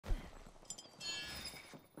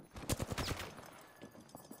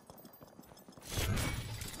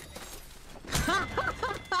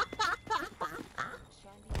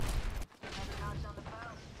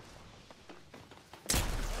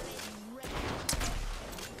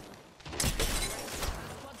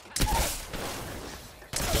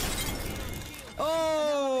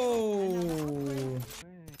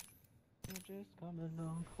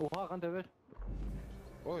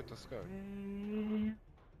go.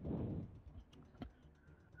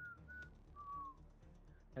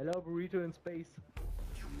 Hello, burrito in space.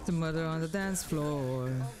 The mother on the dance floor.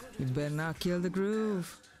 You better not kill the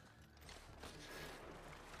groove.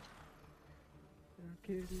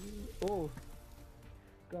 Oh,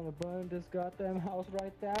 gonna burn this goddamn house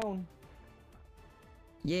right down.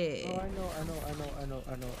 Yeah. Oh, I know.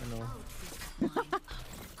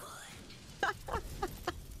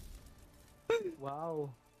 Wow.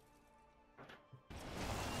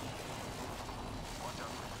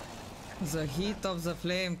 The heat of the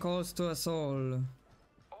flame calls to us all.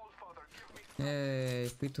 Yay,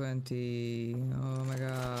 P20. Oh my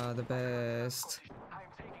god, the best.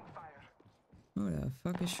 Who the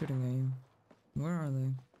fuck is shooting at you? Where are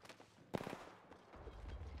they?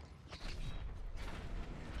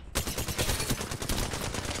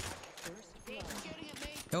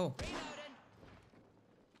 Oh.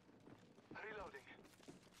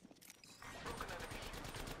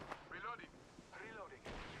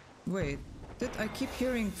 Wait, did I keep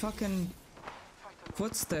hearing fucking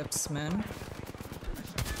footsteps, man?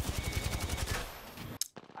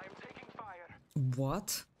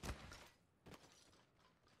 What?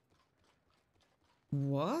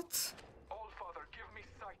 What? All Father, give me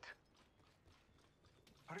sight.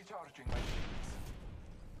 Recharging my shields.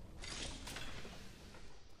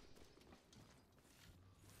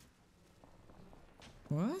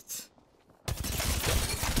 What?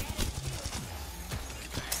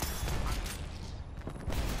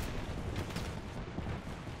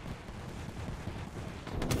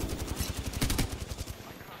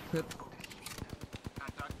 Good.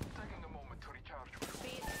 Taking a moment to recharge.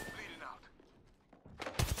 Bleeding out.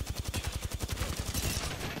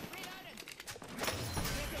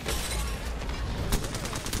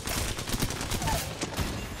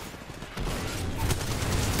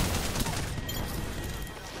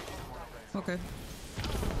 Okay.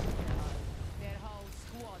 That whole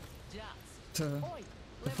squad's dust.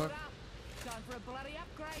 The fuck? Time for a bloody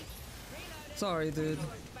upgrade. Reloading. Sorry, dude.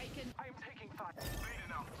 Bacon. I am taking fire.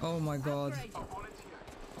 Bleeding out. Oh my god. Upgrade. A volunteer.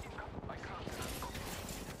 I can't.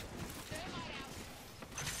 Thermite out.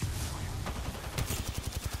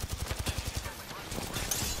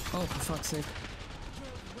 Oh, for fuck's sake.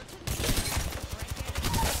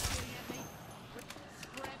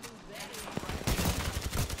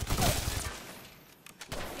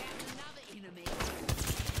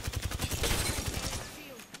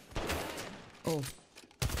 Oh.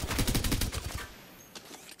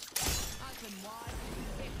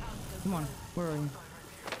 Come on, where are you?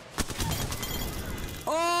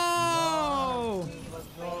 Oh!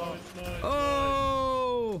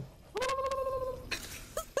 Oh!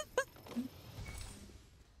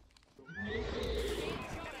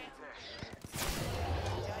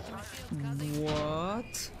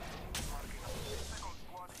 What?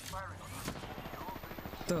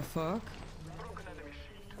 The fuck?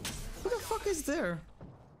 Who the fuck is there?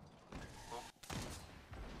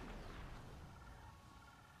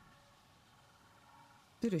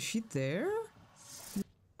 Dude, is she there?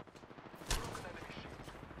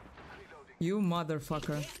 You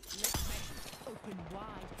motherfucker.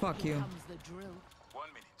 Fuck you.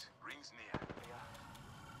 1 minute. Rings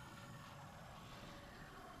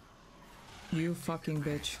near. You fucking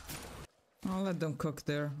bitch. I'll let them cook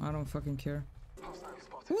there. I don't fucking care.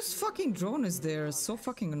 Whose fucking drone is there? It's so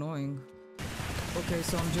fucking annoying. Okay,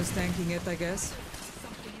 so I'm just tanking it, I guess.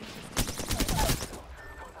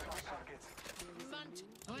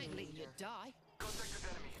 I ain't letting you die. Contacted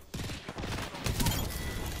enemy.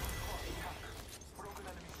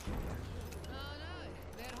 Oh no,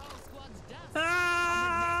 that whole squad's dust.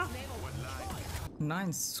 Ah! Next level.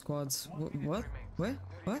 9 squads. What? Wait?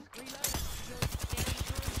 What?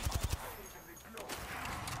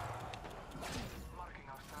 Marking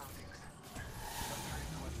our surroundings.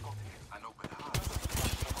 An open heart.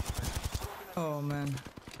 Oh man.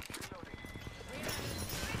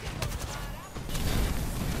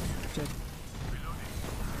 Shit.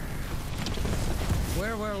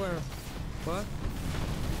 Where? What?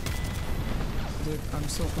 Dude, I'm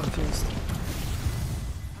so confused.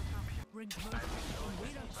 We don't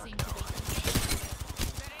seem to be.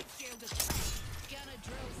 That ain't shield is gonna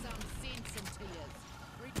drill some sense into you.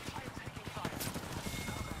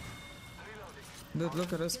 Dude,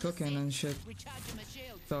 look at us cooking and shit. Recharging my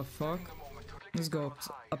shield. The fuck? Let's go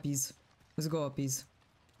uppies. Let's go uppies.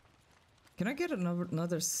 Can I get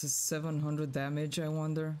another 700 damage, I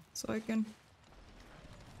wonder? So I can...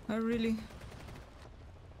 I really...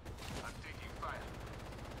 I'm taking fire.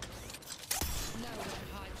 No one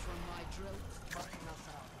hides from my drill.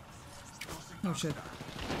 Oh shit.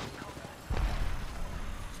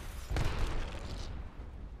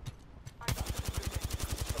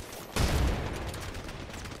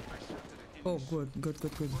 Oh, good, good,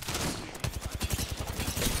 good, good.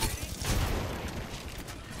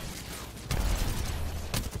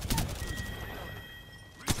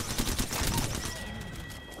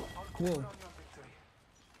 Whoa.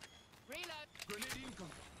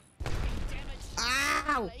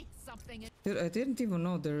 Ow! Dude, I didn't even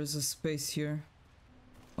know there is a space here.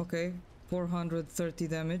 Okay, 430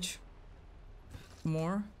 damage.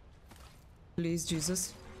 More. Please,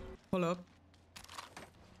 Jesus. Hold up.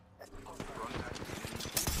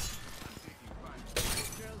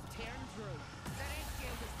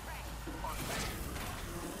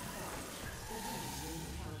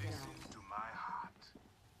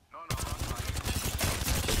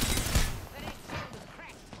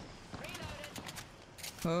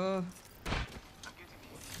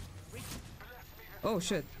 Oh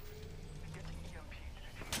shit.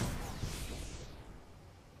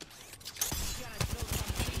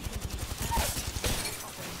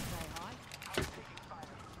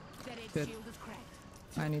 Good.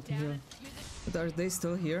 I need to heal. But are they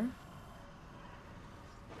still here?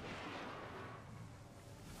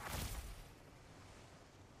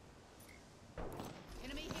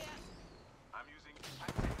 Enemy here.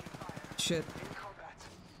 Shit.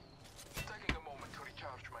 Taking a moment to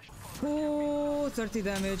recharge my Oh, 30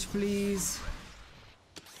 damage, please.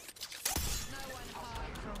 No one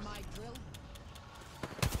hide from my drill.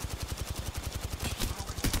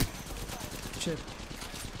 Shit.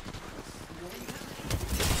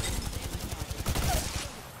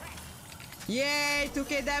 Yay,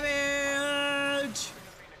 2k damage!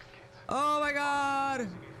 Oh my god!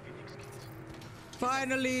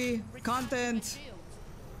 Finally, content!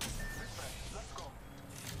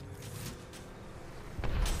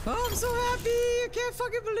 Oh, I'm so happy! I can't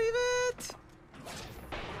fucking believe it!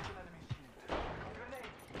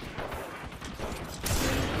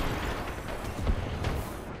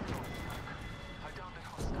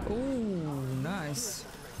 Oh, nice.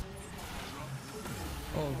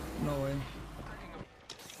 Oh, no way.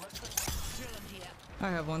 I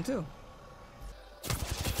have one too. 30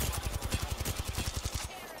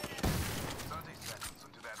 seconds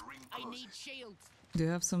until that ring I closes. need shields. Do you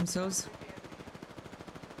have some cells?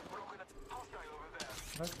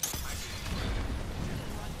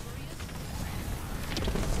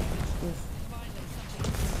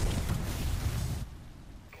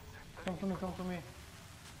 Come to me, come to me.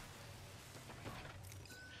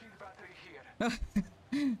 Shield battery here.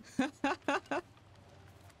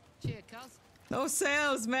 Cheer, cuz. No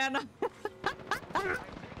cells, man!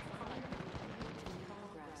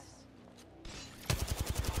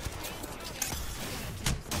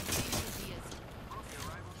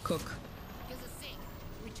 Cook.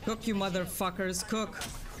 Cook, you motherfuckers, cook!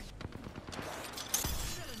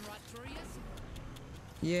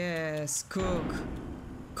 Yes, cook.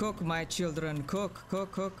 Cook, my children, cook,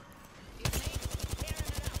 cook, cook.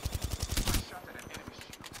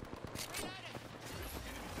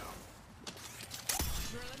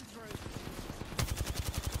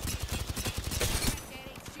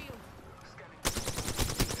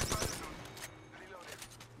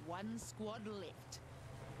 One squad left.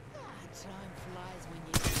 Time flies when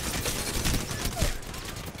you.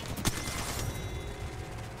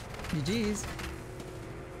 GG's.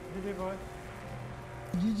 GG, boy.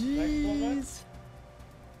 GG's.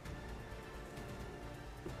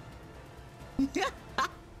 You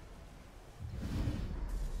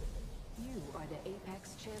are the Apex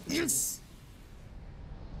champion. Yes!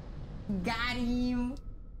 Got him!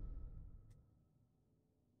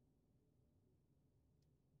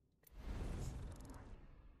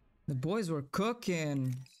 The boys were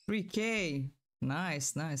cooking. 3k.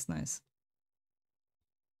 Nice, nice, nice.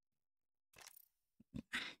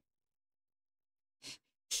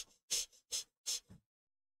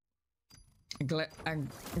 I'm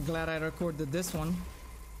glad I recorded this one.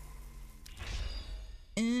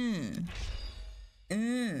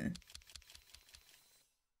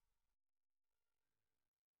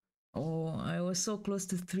 Oh, I was so close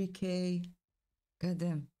to 3k.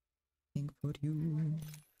 Goddamn. Think for you.